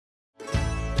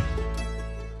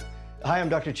Hi, I'm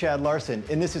Dr. Chad Larson,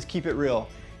 and this is Keep It Real.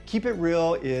 Keep It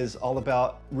Real is all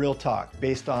about real talk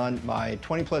based on my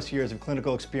 20+ years of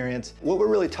clinical experience. What we're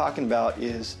really talking about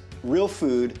is real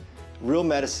food, real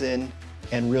medicine,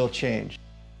 and real change.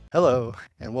 Hello,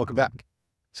 and welcome back.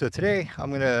 So today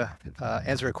I'm going to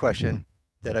answer a question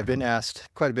that I've been asked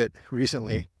quite a bit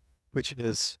recently, which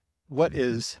is, what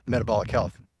is metabolic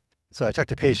health? So I talk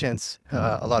to patients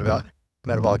a lot about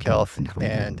metabolic health,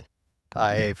 and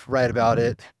I write about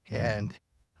it, and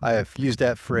I have used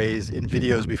that phrase in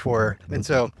videos before. And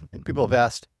so people have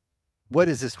asked, what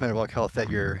is this metabolic health that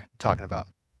you're talking about?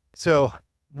 So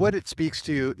what it speaks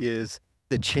to is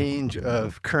the change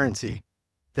of currency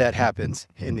that happens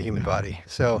in the human body.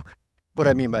 So what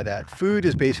I mean by that, food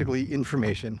is basically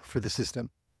information for the system.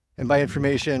 And by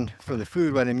information from the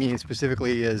food, what I mean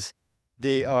specifically is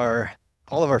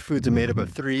all of our foods are made up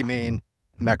of three main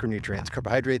macronutrients: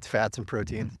 carbohydrates, fats, and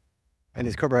proteins. And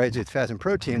these carbohydrates, fats, and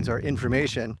proteins are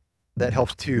information that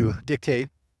helps to dictate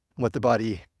what the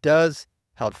body does,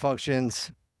 how it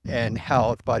functions, and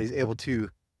how the body is able to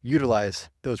utilize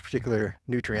those particular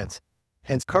nutrients.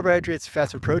 Hence, carbohydrates,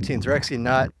 fats, and proteins are actually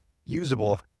not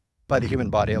usable by the human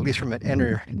body, at least from an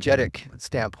energetic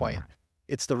standpoint.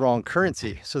 It's the wrong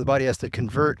currency. So the body has to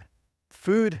convert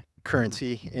food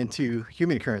currency into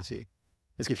human currency.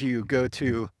 It's if you go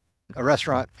to a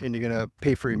restaurant and you're going to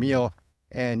pay for your meal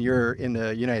and you're in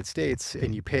the United States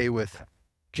and you pay with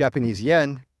Japanese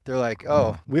yen, they're like,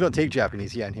 oh, we don't take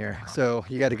Japanese yen here. So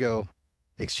you got to go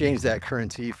exchange that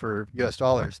currency for US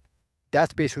dollars.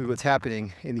 That's basically what's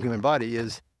happening in the human body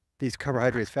is these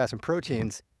carbohydrates, fats, and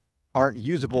proteins aren't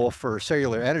usable for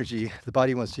cellular energy. The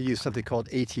body wants to use something called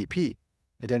ATP,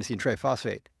 adenosine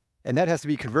triphosphate. And that has to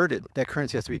be converted. That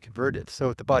currency has to be converted. So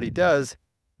what the body does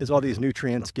is all these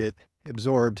nutrients get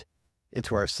absorbed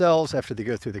into our cells after they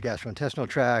go through the gastrointestinal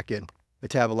tract and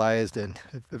metabolized, and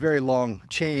a very long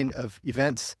chain of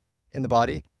events in the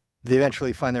body. They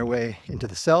eventually find their way into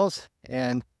the cells,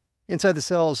 and inside the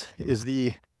cells is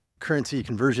the currency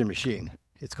conversion machine.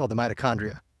 It's called the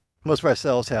mitochondria. Most of our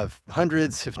cells have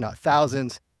hundreds, if not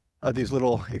thousands, of these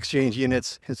little exchange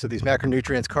units. And so these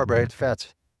macronutrients, carbohydrates,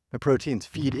 fats, and proteins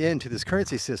feed into this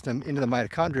currency system, into the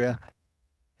mitochondria.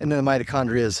 And then the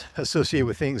mitochondria is associated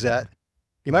with things that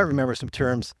you might remember some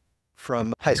terms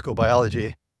from high school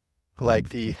biology, like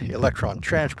the electron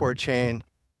transport chain,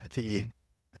 the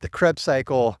Krebs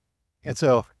cycle. And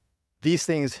so these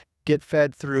things get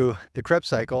fed through the Krebs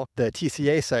cycle, the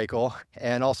TCA cycle,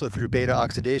 and also through beta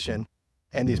oxidation.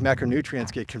 And these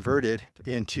macronutrients get converted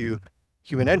into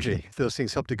human energy. Those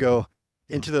things help to go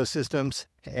into those systems,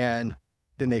 and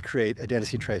then they create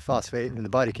adenosine triphosphate, and the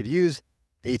body could use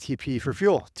ATP for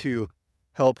fuel to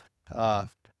help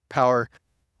power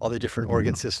all the different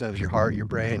organ systems, your heart, your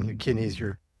brain, your kidneys,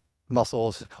 your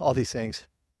muscles. All these things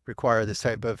require this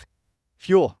type of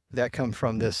fuel that come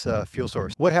from this fuel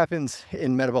source. What happens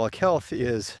in metabolic health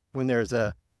is when there's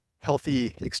a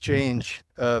healthy exchange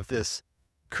of this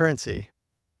currency,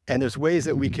 and there's ways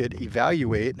that we could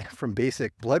evaluate from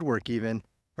basic blood work even,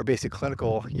 or basic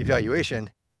clinical evaluation,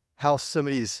 how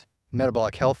somebody's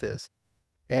metabolic health is.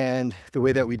 And the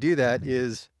way that we do that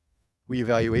is we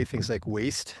evaluate things like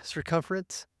waist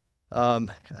circumference,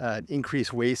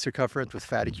 increased waist circumference with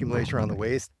fat accumulation around the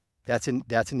waist. That's an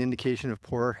indication of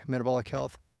poor metabolic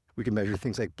health. We can measure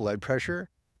things like blood pressure.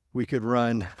 We could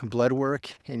run blood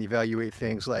work and evaluate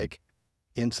things like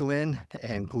insulin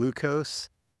and glucose.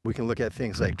 We can look at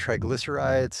things like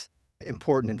triglycerides,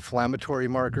 important inflammatory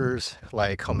markers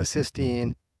like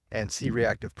homocysteine and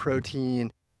C-reactive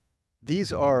protein.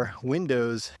 These are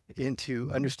windows into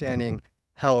understanding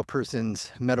how a person's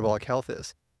metabolic health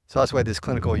is. So that's why this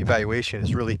clinical evaluation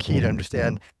is really key to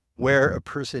understand where a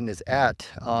person is at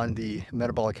on the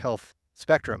metabolic health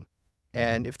spectrum.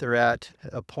 And if they're at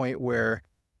a point where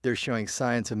they're showing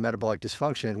signs of metabolic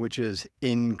dysfunction, which is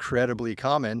incredibly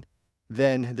common,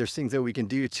 then there's things that we can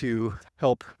do to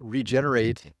help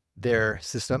regenerate their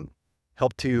system,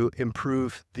 help to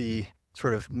improve the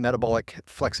sort of metabolic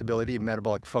flexibility,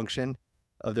 metabolic function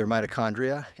of their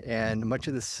mitochondria. And much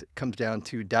of this comes down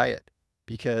to diet,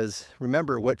 because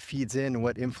remember, what feeds in and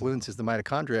what influences the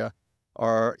mitochondria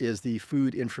is the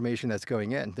food information that's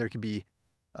going in. There could be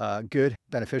good,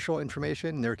 beneficial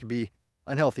information, and there could be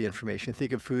unhealthy information.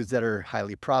 Think of foods that are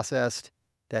highly processed,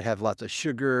 that have lots of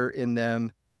sugar in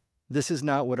them. This is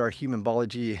not what our human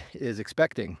biology is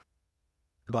expecting.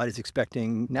 The body's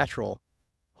expecting natural,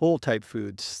 whole type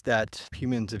foods that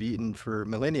humans have eaten for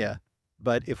millennia.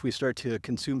 But if we start to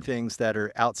consume things that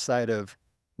are outside of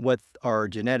what our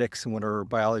genetics and what our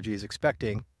biology is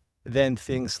expecting, then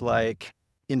things like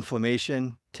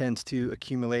inflammation tends to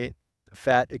accumulate.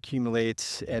 fat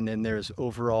accumulates, and then there's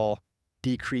overall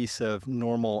decrease of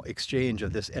normal exchange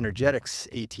of this energetics,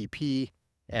 ATP,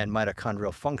 and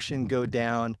mitochondrial function go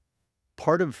down.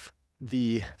 Part of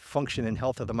the function and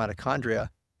health of the mitochondria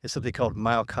is something called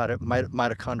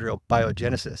mitochondrial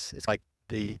biogenesis. It's like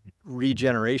the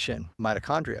regeneration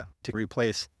mitochondria to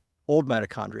replace old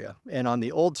mitochondria. And on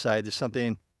the old side, there's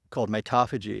something called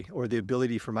mitophagy, or the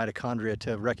ability for mitochondria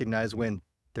to recognize when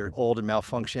they're old and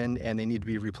malfunction and they need to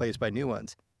be replaced by new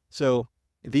ones. So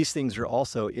these things are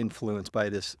also influenced by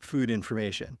this food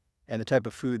information, and the type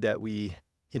of food that we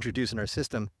introduce in our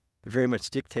system very much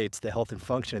dictates the health and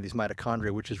function of these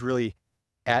mitochondria, which is really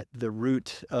at the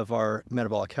root of our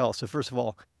metabolic health. So first of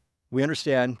all, we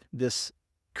understand this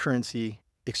currency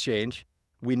exchange.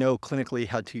 We know clinically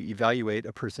how to evaluate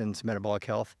a person's metabolic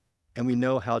health, and we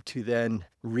know how to then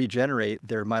regenerate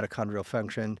their mitochondrial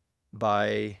function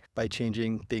by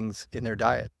changing things in their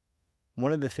diet.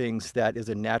 One of the things that is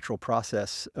a natural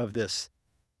process of this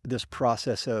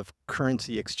process of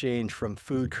currency exchange from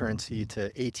food currency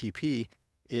to ATP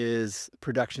is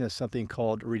production of something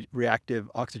called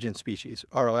reactive oxygen species,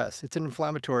 ROS. It's an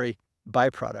inflammatory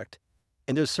byproduct.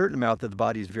 And there's a certain amount that the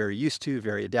body is very used to,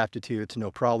 very adapted to. It's no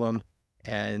problem.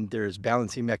 And there's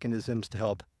balancing mechanisms to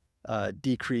help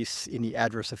decrease any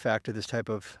adverse effect of this type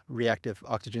of reactive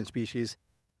oxygen species.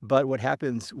 But what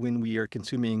happens when we are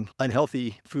consuming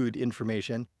unhealthy food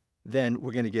information, then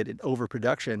we're going to get an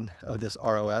overproduction of this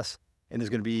ROS, and there's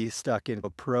going to be stuck in a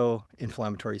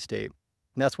pro-inflammatory state.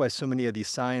 And that's why so many of these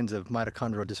signs of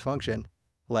mitochondrial dysfunction,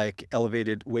 like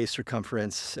elevated waist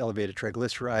circumference, elevated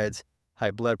triglycerides, high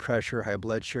blood pressure, high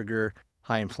blood sugar,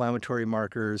 high inflammatory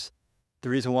markers, the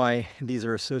reason why these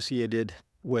are associated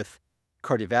with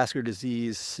cardiovascular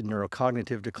disease,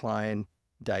 neurocognitive decline,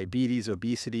 diabetes,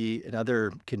 obesity, and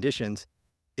other conditions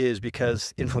is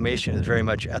because inflammation is very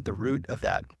much at the root of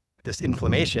that. This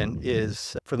inflammation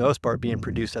is, for the most part, being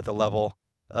produced at the level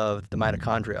of the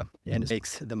mitochondria, and it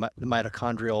makes the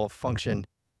mitochondrial function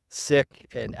sick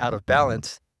and out of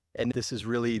balance. And this is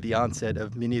really the onset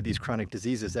of many of these chronic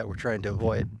diseases that we're trying to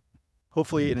avoid.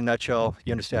 Hopefully, in a nutshell,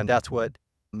 you understand that's what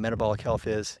metabolic health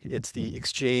is. It's the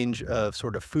exchange of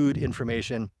sort of food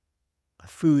information,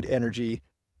 food energy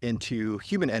into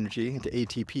human energy, into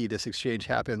ATP. This exchange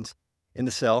happens in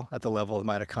the cell at the level of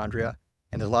the mitochondria.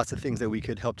 And there's lots of things that we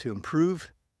could help to improve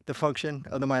the function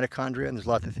of the mitochondria. And there's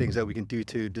lots of things that we can do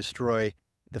to destroy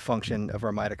the function of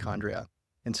our mitochondria.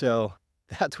 And so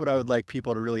that's what I would like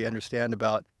people to really understand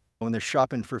about when they're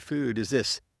shopping for food. Is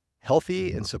this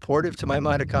healthy and supportive to my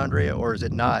mitochondria, or is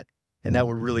it not? And that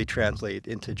will really translate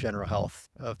into general health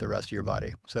of the rest of your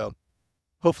body. So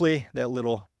hopefully that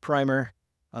little primer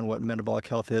on what metabolic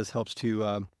health is helps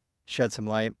to shed some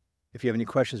light. If you have any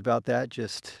questions about that,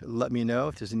 just let me know.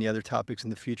 If there's any other topics in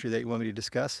the future that you want me to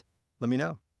discuss, let me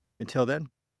know. Until then,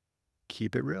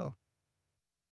 keep it real.